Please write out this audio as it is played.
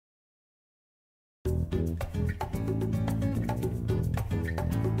Quilters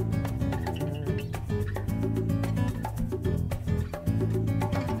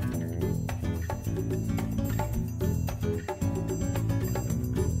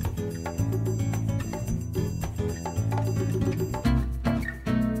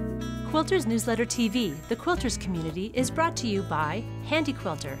Newsletter TV, the Quilters community, is brought to you by Handy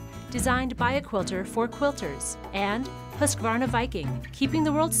Quilter, designed by a quilter for quilters, and Husqvarna Viking, keeping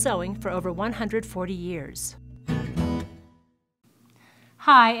the world sewing for over 140 years.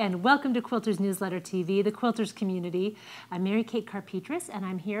 Hi, and welcome to Quilters Newsletter TV, the Quilters community. I'm Mary Kate Karr-Petras, and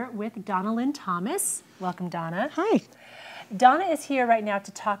I'm here with Donna Lynn Thomas. Welcome, Donna. Hi. Donna is here right now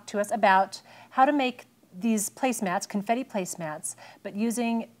to talk to us about how to make these placemats, confetti placemats, but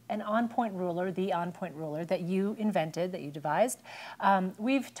using an on-point ruler, the on-point ruler that you invented, that you devised.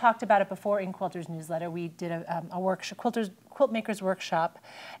 We've talked about it before in Quilters Newsletter. We did a workshop, Quilt Makers Workshop,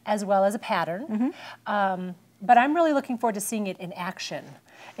 as well as a pattern. But I'm really looking forward to seeing it in action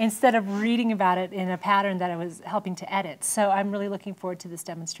instead of reading about it in a pattern that I was helping to edit. So I'm really looking forward to this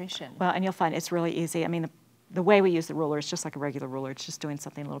demonstration. Well, and you'll find it's really easy. I mean, the way we use the ruler is just like a regular ruler. It's just doing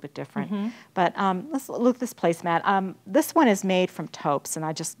something a little bit different. But let's look at this placemat. This one is made from taupes, and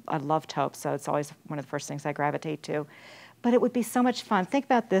I love taupes, so it's always one of the first things I gravitate to. But it would be so much fun. Think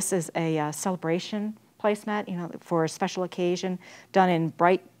about this as a celebration placemat, you know, for a special occasion, done in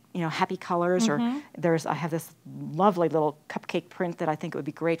bright, you know, happy colors. Or I have this lovely little cupcake print that I think it would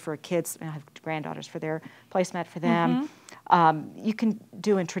be great for kids. I have granddaughters for their placemat for them. You can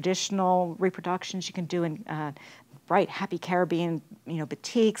do in traditional reproductions. You can do in bright, happy Caribbean, you know,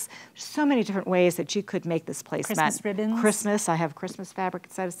 batiks. So many different ways that you could make this placemat. Christmas ribbons. Christmas. I have Christmas fabric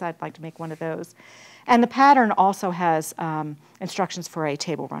set aside. I'd like to make one of those. And the pattern also has instructions for a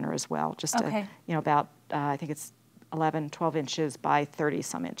table runner as well. Just you know, about I think it's 11, 12 inches by 30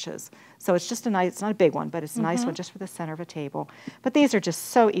 some inches. So it's just a nice. It's not a big one, but it's a nice one just for the center of a table. But these are just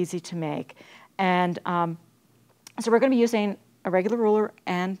so easy to make, and so we're going to be using a regular ruler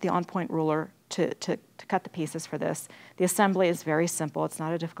and the on-point ruler to cut the pieces for this. The assembly is very simple. It's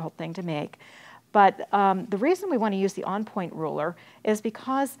not a difficult thing to make. But the reason we want to use the on-point ruler is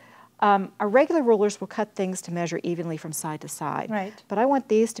because our regular rulers will cut things to measure evenly from side to side. Right. But I want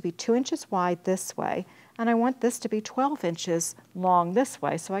these to be 2 inches wide this way, and I want this to be 12 inches long this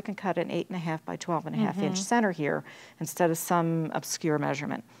way, so I can cut an 8.5 by 12.5 inch center here instead of some obscure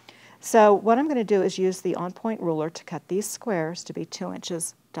measurement. So what I'm going to do is use the on-point ruler to cut these squares to be 2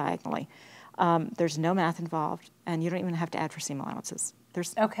 inches diagonally. There's no math involved, and you don't even have to add for seam allowances.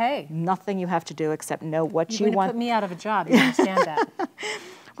 There's nothing you have to do except know what you want. You're going to put me out of a job, you understand that.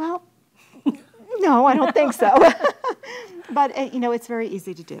 Well, no, I don't think so. But, you know, it's very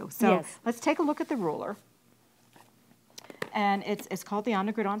easy to do. So let's take a look at the ruler. And it's called the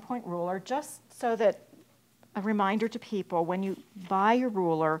On-the-Grid On-Point Ruler, just so that a reminder to people, when you buy your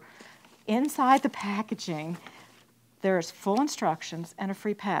ruler, inside the packaging, there's full instructions and a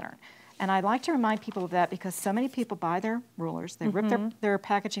free pattern. And I'd like to remind people of that because so many people buy their rulers, they rip their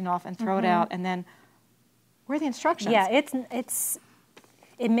packaging off and throw it out, and then where are the instructions? Yeah,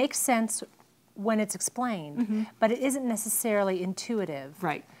 it makes sense when it's explained, but it isn't necessarily intuitive.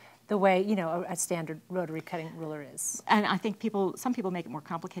 Right. The way, you know, a standard rotary cutting ruler is. And I think some people make it more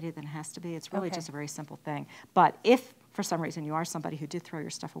complicated than it has to be. It's really just a very simple thing. But if, for some reason, you are somebody who did throw your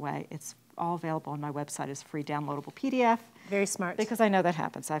stuff away, it's all available on my website as a free downloadable PDF. Very smart. Because I know that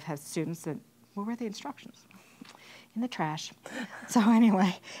happens. I've had students that, well, where are the instructions? In the trash. So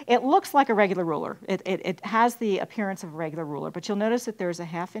anyway, it looks like a regular ruler. It has the appearance of a regular ruler, but you'll notice that there's a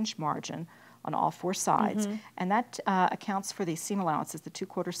 1/2 inch margin on all 4 sides, and that accounts for the seam allowances, the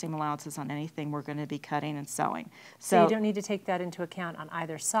 2/4 seam allowances on anything we're going to be cutting and sewing. So you don't need to take that into account on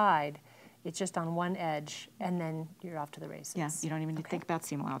either side. It's just on one edge, and then you're off to the races. Yeah, you don't even need to think about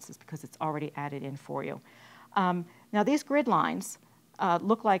seam allowances because it's already added in for you. Now these grid lines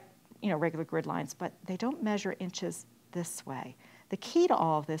look like, you know, regular grid lines, but they don't measure inches this way. The key to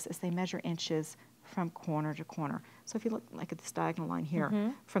all of this is they measure inches from corner to corner. So if you look like at this diagonal line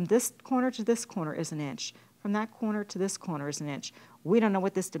here, from this corner to this corner is 1 inch. From that corner to this corner is 1 inch. We don't know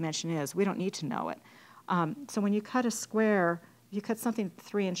what this dimension is. We don't need to know it. So when you cut a square, if you cut something at the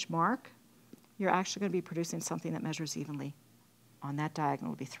 3 inch mark, you're actually going to be producing something that measures evenly. On that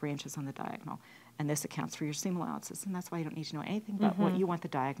diagonal, it'll be 3 inches on the diagonal. And this accounts for your seam allowances. And that's why you don't need to know anything about what you want the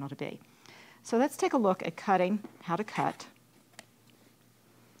diagonal to be. So let's take a look at cutting, how to cut.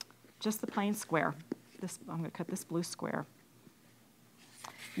 Just the plain square. I'm going to cut this blue square.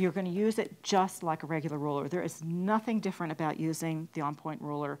 You're going to use it just like a regular ruler. There is nothing different about using the on-point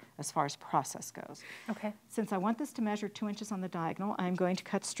ruler as far as process goes. Okay. Since I want this to measure 2 inches on the diagonal, I'm going to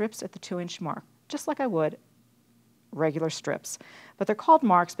cut strips at the 2 inch mark. just like I would regular strips. But they're called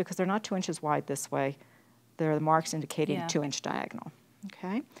marks because they're not 2 inches wide this way. They're the marks indicating a 2-inch diagonal.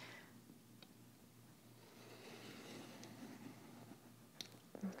 Okay.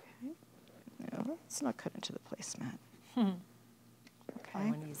 Okay. No, let's not cut into the placemat. Okay. I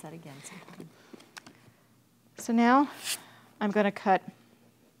want to use that again sometime. So now I'm going to cut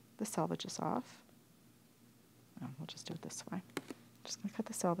the selvages off. Oh, we'll just do it this way. Just going to cut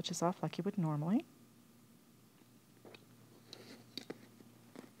the selvages off like you would normally.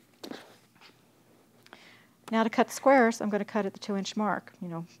 Now to cut squares, I'm going to cut at the 2-inch mark. You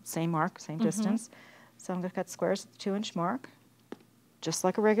know, same mark, same distance. So I'm going to cut squares at the 2-inch mark, just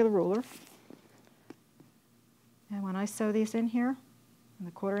like a regular ruler. And when I sew these in here, and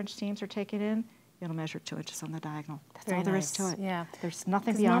the 1/4-inch seams are taken in, it'll measure 2 inches on the diagonal. That's all there is to it. Yeah. There's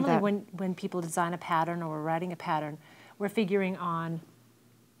nothing beyond that. Normally when people design a pattern or we're writing a pattern, we're figuring on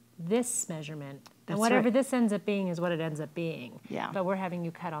this measurement. And whatever this ends up being is what it ends up being. Yeah. But we're having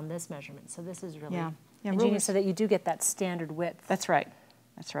you cut on this measurement. So this is really ingenious ingenious so that you do get that standard width. That's right.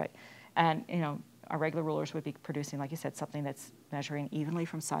 That's right. And, you know, our regular rulers would be producing, like you said, something that's measuring evenly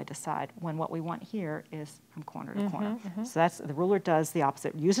from side to side, when what we want here is from corner to corner. So that's, the ruler does the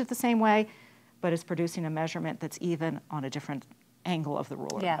opposite. Use it the same way, but it's producing a measurement that's even on a different angle of the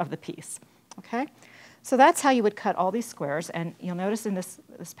ruler, of the piece. Okay? So that's how you would cut all these squares, and you'll notice in this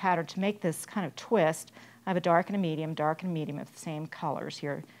pattern, to make this kind of twist, I have a dark and a medium of the same colors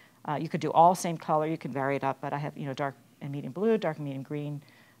here. You could do all same color, you can vary it up, but I have, you know, dark and medium blue, dark and medium green,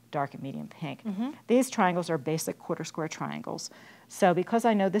 dark and medium pink. These triangles are basic 1/4 square triangles. So because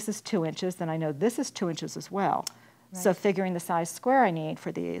I know this is 2 inches, then I know this is 2 inches as well. Right. So figuring the size square I need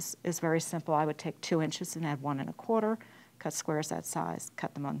for these is very simple. I would take 2 inches and add 1 1/4, cut squares that size,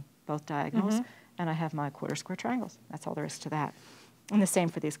 cut them on both diagonals, and I have my 1/4 square triangles. That's all there is to that. And the same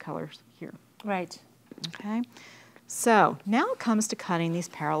for these colors here. Right. Okay. So now it comes to cutting these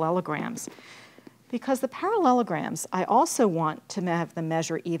parallelograms. Because the parallelograms, I also want to have them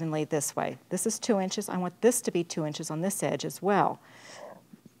measure evenly this way. This is 2 inches. I want this to be 2 inches on this edge as well.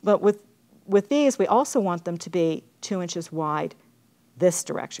 But with these, we also want them to be 2 inches wide this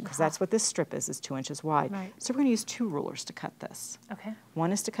direction, because that's what this strip is 2 inches wide. Right. So we're going to use 2 rulers to cut this. Okay.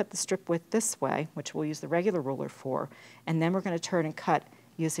 One is to cut the strip width this way, which we'll use the regular ruler for, and then we're going to turn and cut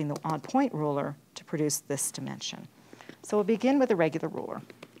using the on-point ruler to produce this dimension. So we'll begin with a regular ruler.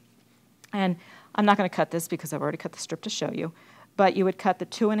 And I'm not going to cut this because I've already cut the strip to show you, but you would cut the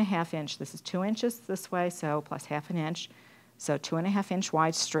 2.5 inch. This is 2 inches this way, so plus 1/2 inch. So 2.5 inch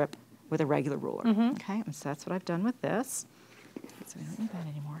wide strip with a regular ruler. Okay, and so that's what I've done with this. So we don't need that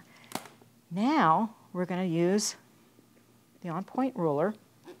anymore. Now we're going to use the on-point ruler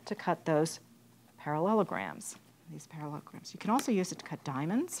to cut those parallelograms. These parallelograms. You can also use it to cut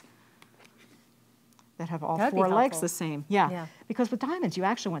diamonds that have all 4 legs the same. Yeah, because with diamonds, you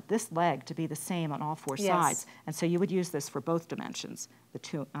actually want this leg to be the same on all 4 sides. And so you would use this for both dimensions, the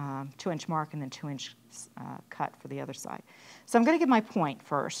 2-inch mark and then 2-inch cut for the other side. So I'm going to give my point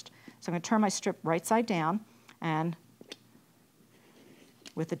first. So I'm going to turn my strip right side down, and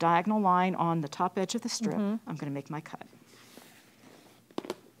with the diagonal line on the top edge of the strip, I'm going to make my cut.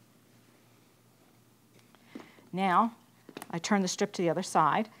 Now, I turn the strip to the other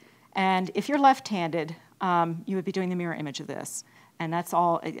side. And if you're left-handed, you would be doing the mirror image of this. And that's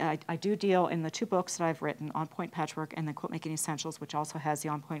all. I do deal in the 2 books that I've written, On Point Patchwork and the Quilt Making Essentials, which also has the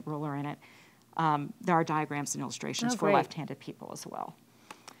on-point ruler in it. There are diagrams and illustrations for left-handed people as well.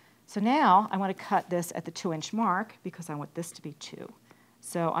 So now I want to cut this at the 2-inch mark because I want this to be 2.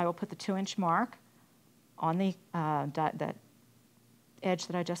 So I will put the 2-inch mark on the that edge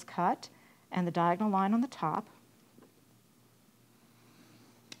that I just cut and the diagonal line on the top,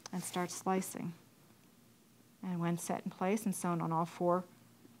 and start slicing. And when set in place and sewn on all 4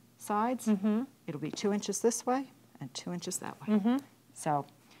 sides, it'll be 2 inches this way and 2 inches that way. So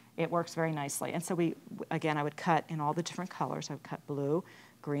it works very nicely. And so again, I would cut in all the different colors. I would cut blue,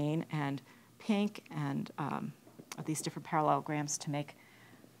 green, and pink, and these different parallelograms to make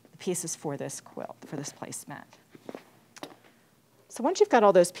the pieces for this quilt, for this placemat. So once you've got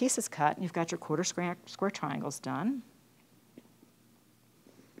all those pieces cut, and you've got your 1/4 square triangles done,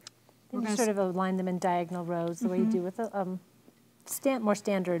 Then you sort of align them in diagonal rows the way you do with a more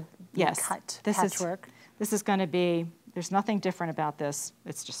standard cut patchwork. This is going to be, there's nothing different about this.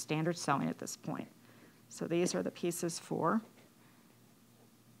 It's just standard sewing at this point. So these are the pieces for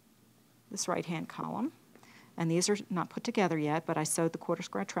this right-hand column. And these are not put together yet, but I sewed the 1/4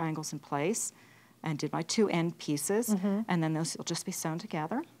 square triangles in place and did my 2 end pieces. And then those will just be sewn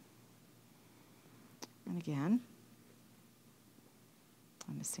together. And again,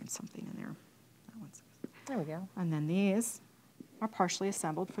 I'm missing something in there. There we go. And then these are partially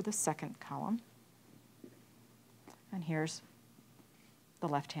assembled for the second column. And here's the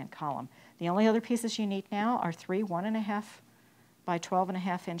left-hand column. The only other pieces you need now are 3 1.5 by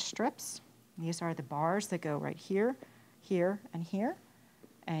 12.5 inch strips. These are the bars that go right here, here, and here.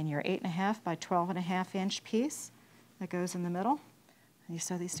 And your 8.5 by 12.5 inch piece that goes in the middle. And you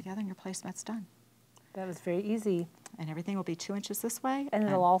sew these together and your placemat's done. That was very easy. And everything will be 2 inches this way. And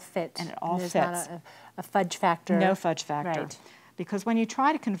it'll all fit. And it all There's fits. not a fudge factor. No fudge factor. Right. Because when you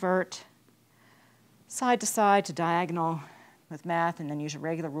try to convert side to side to diagonal with math and then use a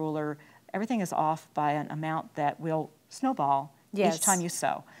regular ruler, everything is off by an amount that will snowball each time you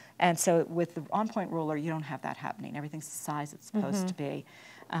sew. And so with the on-point ruler, you don't have that happening. Everything's the size it's supposed to be.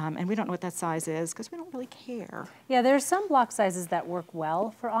 And we don't know what that size is because we don't really care. Yeah, there's some block sizes that work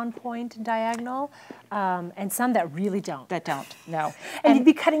well for on-point and diagonal, and some that really don't. That don't, no. And you'd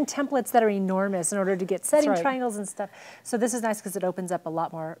be cutting templates that are enormous in order to get setting right. triangles and stuff. So this is nice because it opens up a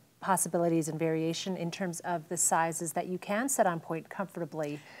lot more possibilities and variation in terms of the sizes that you can set on point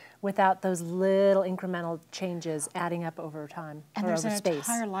comfortably without those little incremental changes adding up over time and or there's over an space.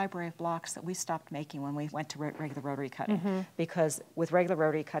 entire library of blocks that we stopped making when we went to regular rotary cutting because with regular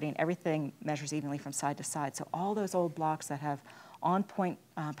rotary cutting, everything measures evenly from side to side. So all those old blocks that have on-point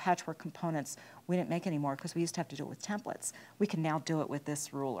patchwork components, we didn't make anymore because we used to have to do it with templates. We can now do it with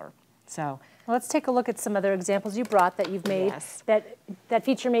this ruler. So well, let's take a look at some other examples you brought that you've made that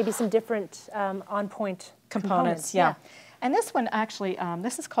feature maybe some different on-point components. Yeah. And this one actually,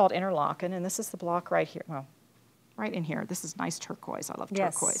 this is called interlocking, and this is the block right here. Well, right in here. This is nice turquoise. I love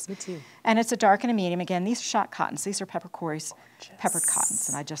turquoise. Yes, me too. And it's a dark and a medium. Again, these are shot cottons. These are Pepper Corey's peppered cottons,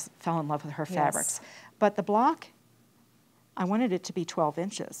 and I just fell in love with her fabrics. But the block, I wanted it to be 12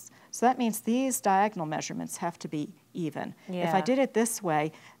 inches. So that means these diagonal measurements have to be even. Yeah. If I did it this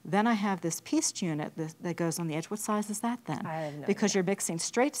way, then I have this pieced unit that goes on the edge. What size is that then? I have no because idea. you're mixing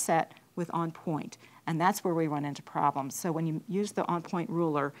straight set with on point. And that's where we run into problems. So when you use the on-point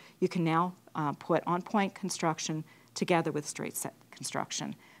ruler, you can now put on-point construction together with straight set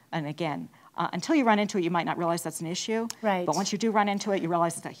construction. And again, until you run into it, you might not realize that's an issue. Right. But once you do run into it, you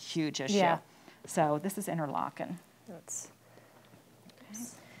realize it's a huge issue. Yeah. So this is interlocking. That's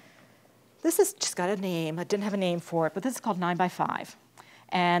This has just got a name. I didn't have a name for it, but this is called 9 by 5.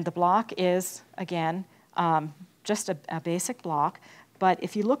 And the block is, again, just a basic block. But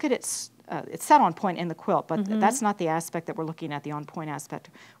if you look at it, it's set on point in the quilt, but that's not the aspect that we're looking at, the on point aspect.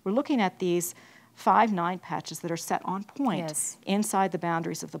 We're looking at these 5 9 patches that are set on point inside the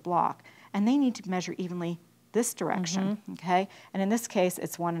boundaries of the block. And they need to measure evenly this direction, okay? And in this case,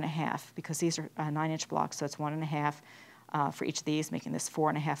 it's 1.5 because these are 9-inch blocks, so it's 1.5 for each of these, making this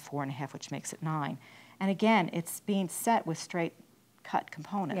 4.5, 4.5, which makes it 9. And again, it's being set with straight cut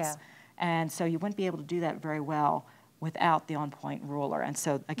components. Yeah. And so you wouldn't be able to do that very well without the on-point ruler. And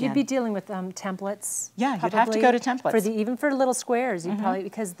so again, you'd be dealing with templates. Yeah, you'd have to go to templates. For even for little squares, you'd probably,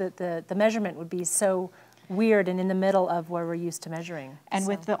 because the measurement would be so weird and in the middle of where we're used to measuring. And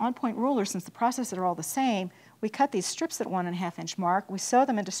with the on-point ruler, since the processes are all the same, we cut these strips at 1.5 inch mark, we sew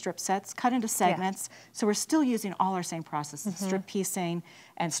them into strip sets, cut into segments, so we're still using all our same processes, strip piecing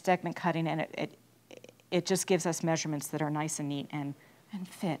and segment cutting, and it just gives us measurements that are nice and neat and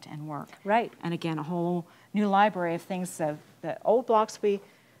fit and work. Right. And again, a whole new library of things, the old blocks we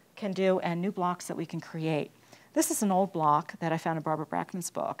can do and new blocks that we can create. This is an old block that I found in Barbara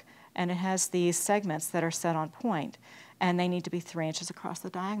Brackman's book, and it has these segments that are set on point, and they need to be 3 inches across the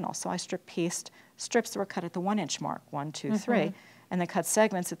diagonal. So I strip pieced strips that were cut at the 1 inch mark, 1, 2, 3, and then cut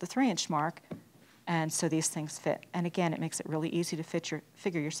segments at the 3 inch mark, and so these things fit. And again, it makes it really easy to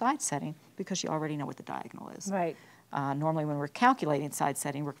figure your side setting because you already know what the diagonal is. Right. Normally when we're calculating side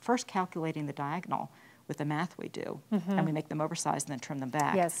setting, we're first calculating the diagonal with the math we do, and we make them oversized and then trim them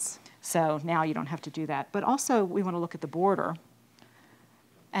back. Yes. So now you don't have to do that. But also we want to look at the border.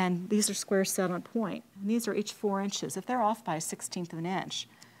 And these are squares set on point. And these are each 4 inches. If they're off by 1/16 of an inch,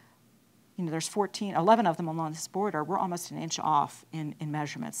 you know, there's 11 of them along this border. We're almost an inch off in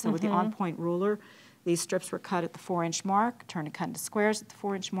measurements. So with the on-point ruler, these strips were cut at the 4 inch mark, turned and cut into squares at the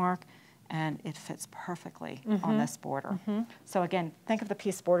 4 inch mark, and it fits perfectly on this border. So again, think of the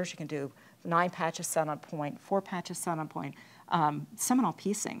piece borders you can do. 9 patches set on point, 4 patches set on point. Seminole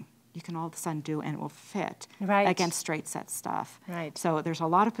piecing you can all of a sudden do, and it will fit against straight set stuff. Right. So there's a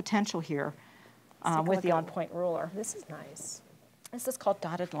lot of potential here with the on-point ruler. This is nice. This is called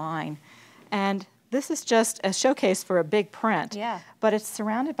dotted line. And this is just a showcase for a big print. Yeah. But it's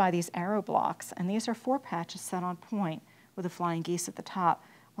surrounded by these arrow blocks, and these are 4 patches set on point with the flying geese at the top.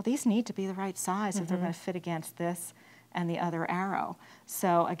 Well, these need to be the right size if they're going to fit against this and the other arrow.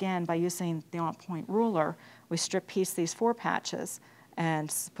 So again, by using the on-point ruler, we strip piece these 4 patches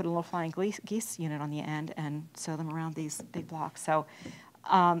and put a little flying geese unit on the end and sew them around these big blocks. So,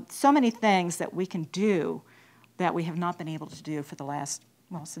 so many things that we can do that we have not been able to do for the last,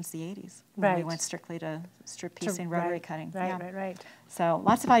 well, since the 80s. When we went strictly to strip piecing, rotary cutting. Right. So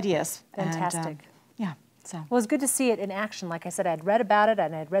lots of ideas. Fantastic. And, yeah. So. Well, it was good to see it in action. Like I said, I'd read about it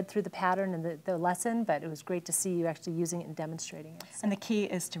and I'd read through the pattern and the lesson, but it was great to see you actually using it and demonstrating it. So. And the key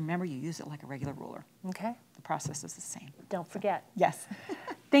is to remember you use it like a regular ruler. Okay. The process is the same. Don't forget. Yes.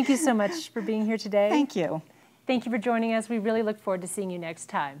 Thank you so much for being here today. Thank you. Thank you for joining us. We really look forward to seeing you next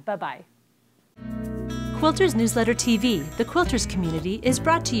time. Bye-bye. Quilters Newsletter TV, the quilters community, is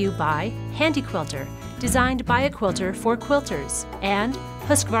brought to you by Handy Quilter, designed by a quilter for quilters, and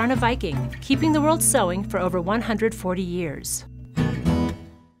Husqvarna Viking, keeping the world sewing for over 140 years.